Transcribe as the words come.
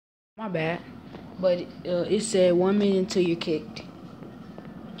My bad. But it said 1 minute until you're kicked.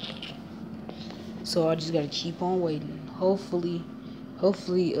 So I just gotta keep on waiting. Hopefully,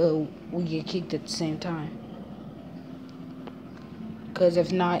 we get kicked at the same time. Cause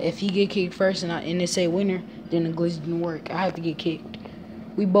if not, if he get kicked first and it say winner, then the glitch didn't work. I have to get kicked.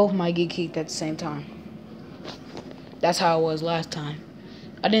 We both might get kicked at the same time. That's how it was last time.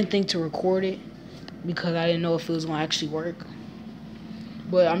 I didn't think to record it because I didn't know if it was gonna actually work.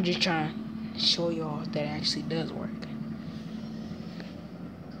 But I'm just trying to show y'all that it actually does work.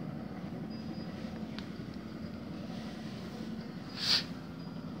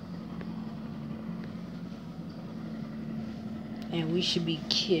 And we should be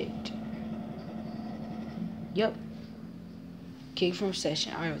kicked. Yep. Kicked from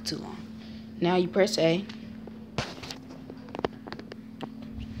session. I wrote too long. Now you press A.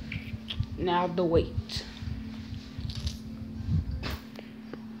 Now the wait.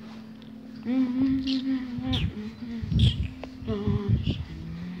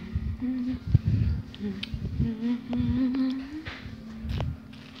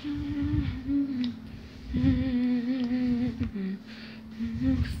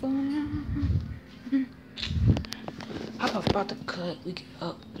 I'm about to cut. We get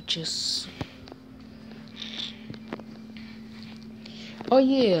up, just. Oh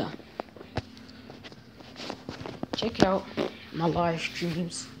yeah. Check out my live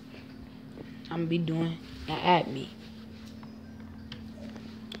streams. I'm gonna be doing and add me.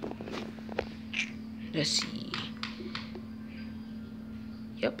 Let's see.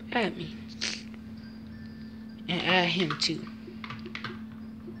 Yep, add me. And add him too.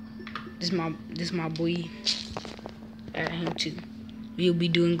 This my boy. Add him too. We'll be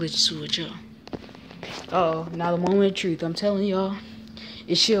doing glitches with y'all. Oh, now the moment of truth. I'm telling y'all,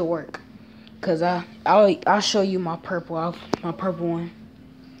 it should work. Cause I'll show you my purple one.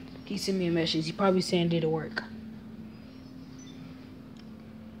 He sent me a message. He probably saying did it work.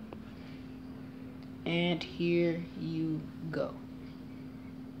 And here you go.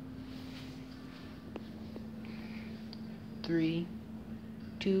 3,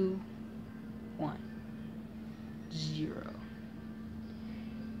 2, 1, 0.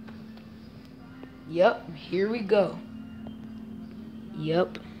 Yep, here we go.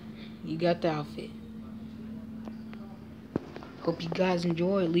 Yep, you got the outfit. Hope you guys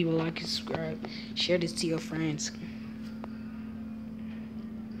enjoy. Leave a like and subscribe. Share this to your friends.